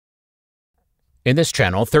In this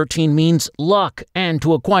channel, 13 means luck, and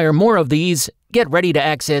to acquire more of these, get ready to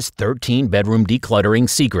access 13 bedroom decluttering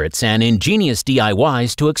secrets and ingenious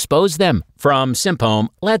DIYs to expose them. From Simp-Home,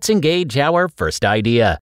 let's engage our first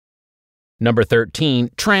idea. Number 13,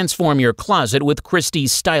 transform your closet with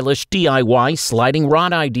Kristi's stylish DIY sliding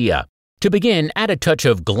rod idea. To begin, add a touch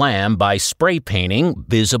of glam by spray painting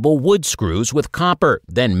visible wood screws with copper.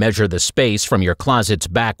 Then measure the space from your closet's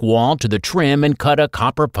back wall to the trim and cut a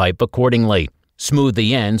copper pipe accordingly. Smooth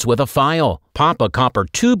the ends with a file. Pop a copper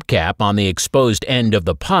tube cap on the exposed end of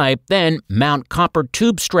the pipe, then mount copper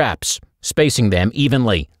tube straps, spacing them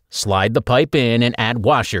evenly. Slide the pipe in and add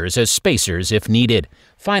washers as spacers if needed.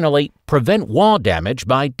 Finally, prevent wall damage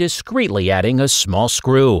by discreetly adding a small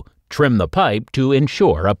screw. Trim the pipe to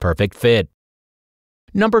ensure a perfect fit.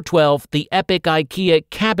 Number 12, the epic IKEA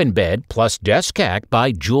cabin bed plus desk hack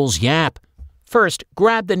by Jules. First,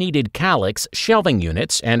 grab the needed calyx shelving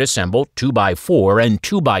units and assemble 2x4 and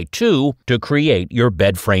 2x2 to create your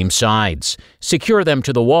bed frame sides. Secure them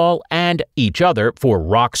to the wall and each other for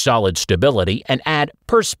rock-solid stability and add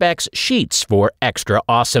Perspex sheets for extra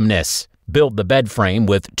awesomeness. Build the bed frame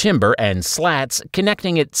with timber and slats,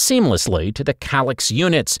 connecting it seamlessly to the calyx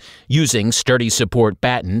units, using sturdy support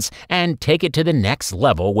battens, and take it to the next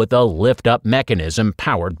level with a lift-up mechanism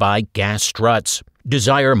powered by gas struts.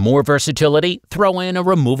 Desire more versatility? Throw in a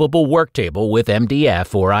removable work table with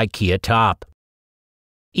MDF or IKEA top.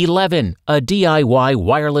 11. A DIY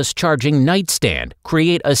wireless charging nightstand.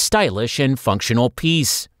 Create a stylish and functional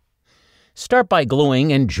piece. Start by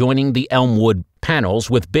gluing and joining the elmwood panels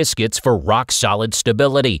with biscuits for rock-solid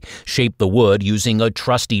stability. Shape the wood using a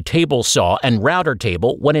trusty table saw and router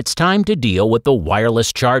table when it's time to deal with the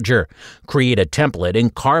wireless charger. Create a template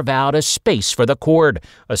and carve out a space for the cord.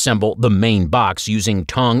 Assemble the main box using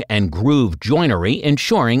tongue and groove joinery,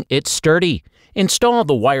 ensuring it's sturdy. Install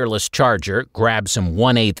the wireless charger, grab some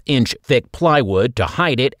 1/8 inch thick plywood to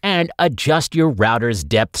hide it, and adjust your router's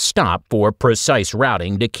depth stop for precise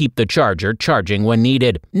routing to keep the charger charging when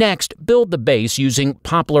needed. Next, build the base using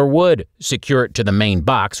poplar wood. Secure it to the main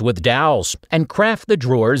box with dowels, and craft the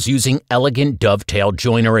drawers using elegant dovetail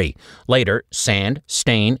joinery. Later, sand,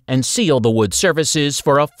 stain, and seal the wood surfaces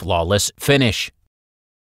for a flawless finish.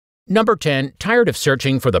 Number 10, tired of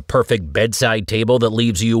searching for the perfect bedside table that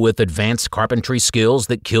leaves you with advanced carpentry skills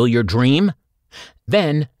that kill your dream?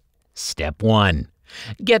 Then, step 1.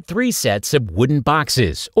 Get 3 sets of wooden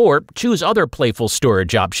boxes, or choose other playful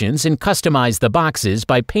storage options and customize the boxes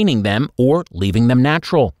by painting them or leaving them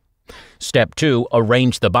natural. Step 2,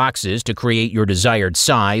 arrange the boxes to create your desired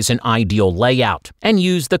size and ideal layout, and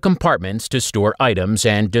use the compartments to store items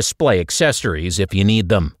and display accessories if you need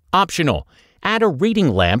them. Optional. Add a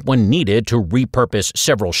reading lamp when needed to repurpose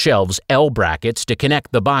several shelves L brackets to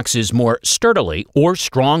connect the boxes more sturdily, or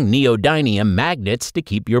strong neodymium magnets to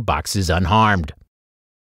keep your boxes unharmed.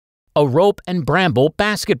 A rope and bramble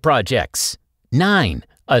basket projects. 9.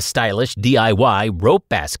 A stylish DIY rope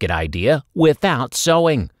basket idea without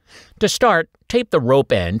sewing. To start, tape the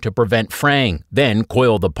rope end to prevent fraying, then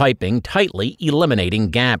coil the piping tightly, eliminating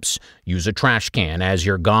gaps. Use a trash can as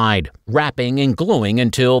your guide, wrapping and gluing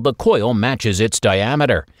until the coil matches its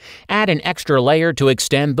diameter. Add an extra layer to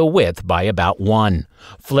extend the width by about 1.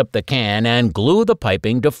 Flip the can and glue the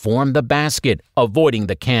piping to form the basket, avoiding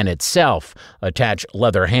the can itself. Attach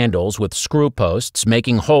leather handles with screw posts,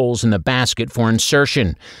 making holes in the basket for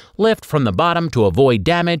insertion. Lift from the bottom to avoid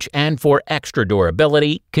damage, and for extra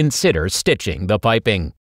durability, consider stitching the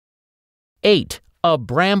piping. 8. A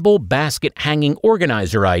Bramble basket hanging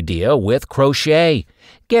organizer idea with Crochet.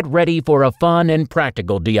 Get ready for a fun and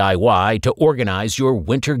practical DIY to organize your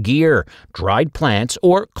winter gear, dried plants,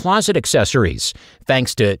 or closet accessories.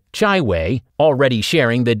 Thanks to Chaiwei, already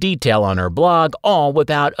sharing the detail on her blog, all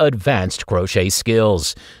without advanced crochet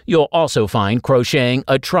skills. You'll also find crocheting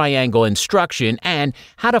a triangle instruction and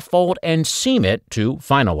how to fold and seam it to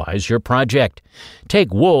finalize your project.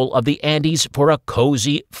 Take wool of the Andes for a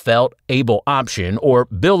cozy felt able option, or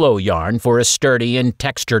billow yarn for a sturdy and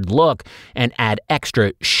textured look, and add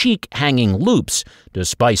extra chic hanging loops to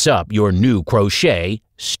spice up your new crochet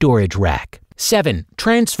storage rack. 7.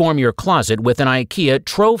 Transform your closet with an IKEA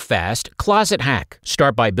Trofast closet hack.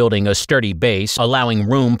 Start by building a sturdy base, allowing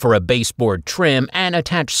room for a baseboard trim, and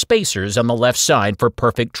attach spacers on the left side for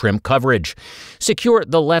perfect trim coverage. Secure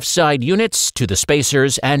the left side units to the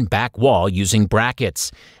spacers and back wall using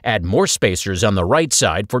brackets. Add more spacers on the right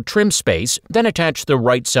side for trim space, then attach the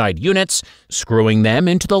right side units, screwing them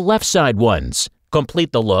into the left side ones.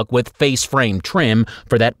 Complete the look with face frame trim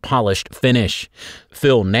for that polished finish.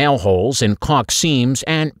 Fill nail holes and caulk seams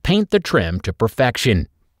and paint the trim to perfection.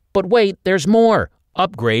 But wait, there's more!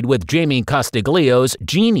 Upgrade with Jamie Costiglio's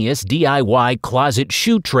genius DIY closet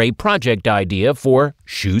shoe tray project idea for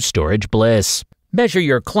shoe storage bliss. Measure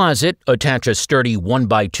your closet, attach a sturdy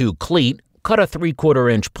 1x2 cleat, cut a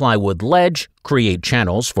 3/4-inch plywood ledge, create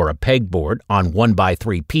channels for a pegboard on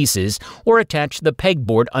 1x3 pieces, or attach the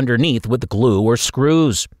pegboard underneath with glue or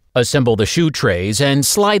screws. Assemble the shoe trays and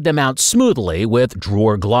slide them out smoothly with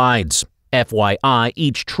drawer glides. FYI,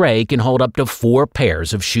 each tray can hold up to 4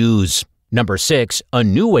 pairs of shoes. Number 6. A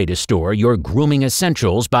new way to store your grooming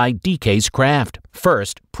essentials by Dekay's Craft.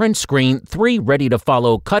 First, print screen 3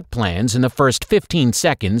 ready-to-follow cut plans in the first 15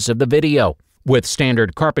 seconds of the video. With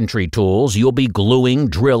standard carpentry tools, you'll be gluing,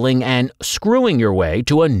 drilling, and screwing your way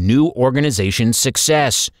to a new organization's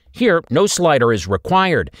success. Here, no slider is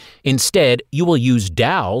required. Instead, you will use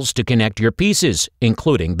dowels to connect your pieces,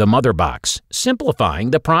 including the mother box,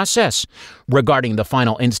 simplifying the process. Regarding the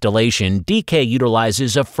final installation, Dekay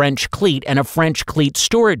utilizes a French cleat and a French cleat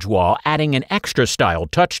storage wall, adding an extra style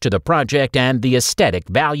touch to the project and the aesthetic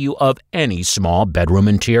value of any small bedroom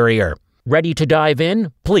interior. Ready to dive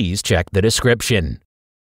in? Please check the description.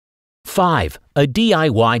 5. A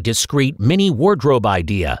DIY Discreet mini wardrobe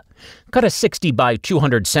idea. Cut a 60 by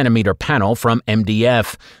 200 centimeter panel from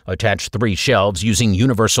MDF. Attach 3 shelves using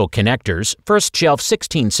universal connectors. First shelf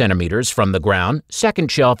 16 centimeters from the ground,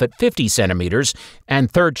 second shelf at 50 centimeters,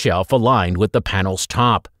 and third shelf aligned with the panel's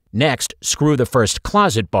top. Next, screw the first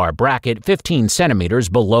closet bar bracket 15 centimeters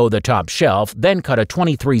below the top shelf, then cut a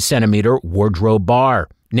 23 centimeter wardrobe bar.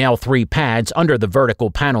 Nail 3 pads under the vertical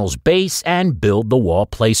panel's base and build the wall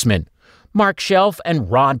placement. Mark shelf and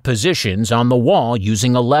rod positions on the wall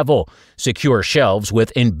using a level. Secure shelves with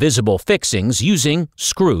invisible fixings using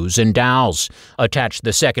screws and dowels. Attach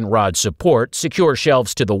the second rod support, secure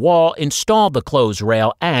shelves to the wall, install the clothes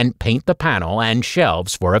rail, and paint the panel and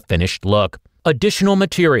shelves for a finished look. Additional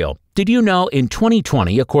material. Did you know in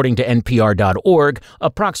 2020, according to NPR.org,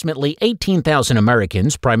 approximately 18,000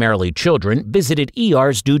 Americans, primarily children, visited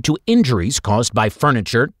ERs due to injuries caused by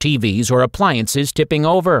furniture, TVs, or appliances tipping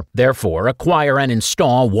over? Therefore, acquire and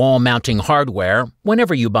install wall-mounting hardware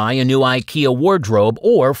whenever you buy a new IKEA wardrobe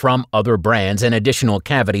or from other brands and additional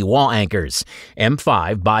cavity wall anchors.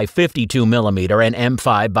 M5 by 52 mm and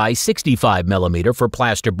M5 by 65 mm for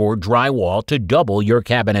plasterboard drywall to double your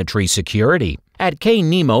cabinetry security. At K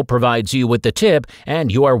Nemo provides you with the tip,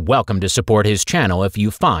 and you are welcome to support his channel if you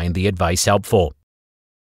find the advice helpful.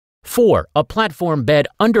 4. A platform bed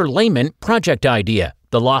underlayment project idea.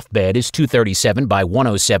 The loft bed is 237 by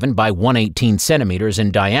 107 by 118 centimeters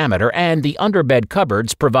in diameter, and the underbed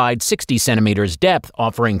cupboards provide 60 centimeters depth,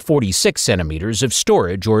 offering 46 centimeters of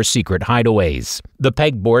storage or secret hideaways. The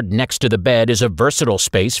pegboard next to the bed is a versatile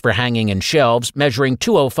space for hanging and shelves, measuring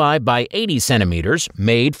 205 by 80 centimeters,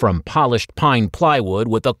 made from polished pine plywood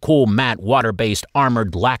with a cool matte water-based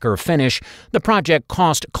armored lacquer finish. The project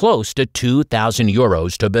cost close to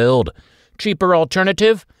 €2,000 to build. Cheaper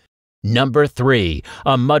alternative? Number 3.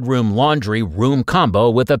 A Mudroom-Laundry room combo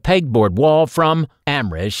with a pegboard wall from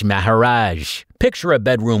Amrish Maharaj. Picture a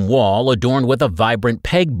bedroom wall adorned with a vibrant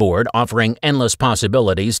pegboard, offering endless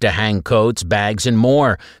possibilities to hang coats, bags, and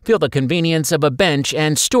more. Feel the convenience of a bench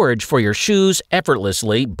and storage for your shoes,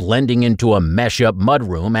 effortlessly blending into a mesh-up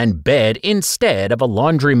mudroom and bed instead of a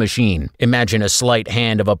laundry machine. Imagine a sleight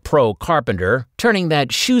hand of a pro carpenter, turning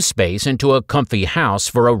that shoe space into a comfy house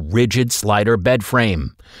for a rigid slider bed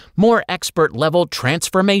frame. More expert-level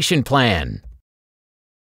transformation plan.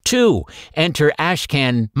 2. Enter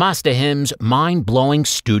Ashkan Mostahim's mind-blowing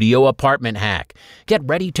studio apartment hack. Get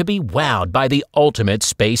ready to be wowed by the ultimate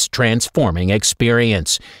space-transforming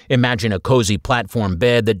experience. Imagine a cozy platform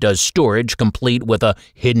bed that does storage, complete with a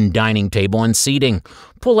hidden dining table and seating.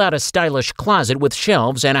 Pull out a stylish closet with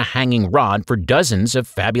shelves and a hanging rod for dozens of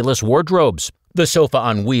fabulous wardrobes. The sofa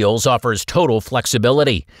on wheels offers total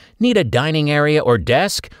flexibility. Need a dining area or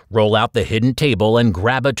desk? Roll out the hidden table and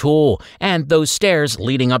grab a tool. And those stairs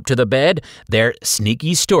leading up to the bed? They're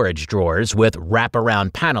sneaky storage drawers with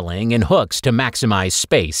wraparound paneling and hooks to maximize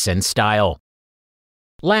space and style.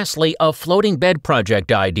 Lastly, a floating bed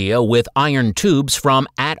project idea with iron tubes from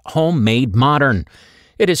At Home Made Modern.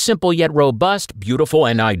 It is simple yet robust, beautiful,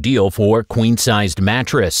 and ideal for queen-sized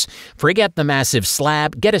mattress. Forget the massive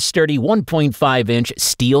slab, get a sturdy 1.5-inch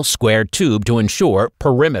steel square tube to ensure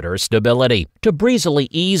perimeter stability. To breezily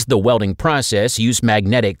ease the welding process, use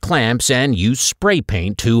magnetic clamps and use spray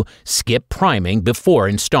paint to skip priming before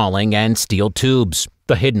installing and steel tubes.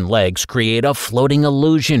 The hidden legs create a floating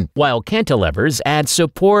illusion, while cantilevers add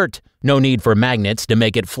support. No need for magnets to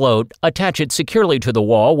make it float. Attach it securely to the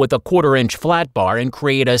wall with a 1/4-inch flat bar and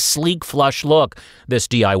create a sleek flush look. This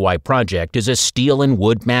DIY project is a steel and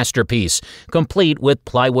wood masterpiece, complete with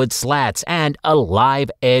plywood slats and a live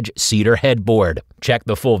edge cedar headboard. Check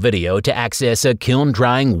the full video to access a kiln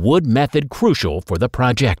drying wood method crucial for the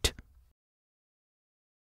project.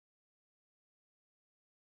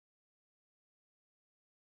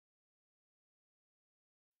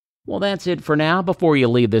 Well, that's it for now. Before you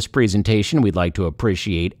leave this presentation, we'd like to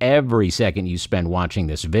appreciate every second you spend watching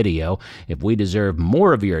this video. If we deserve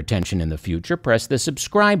more of your attention in the future, press the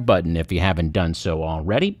subscribe button if you haven't done so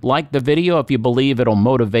already. Like the video if you believe it'll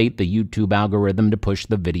motivate the YouTube algorithm to push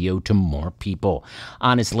the video to more people.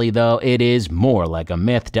 Honestly, though, it is more like a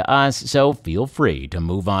myth to us, so feel free to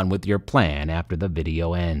move on with your plan after the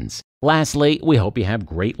video ends. Lastly, we hope you have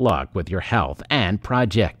great luck with your health and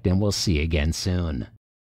project, and we'll see you again soon.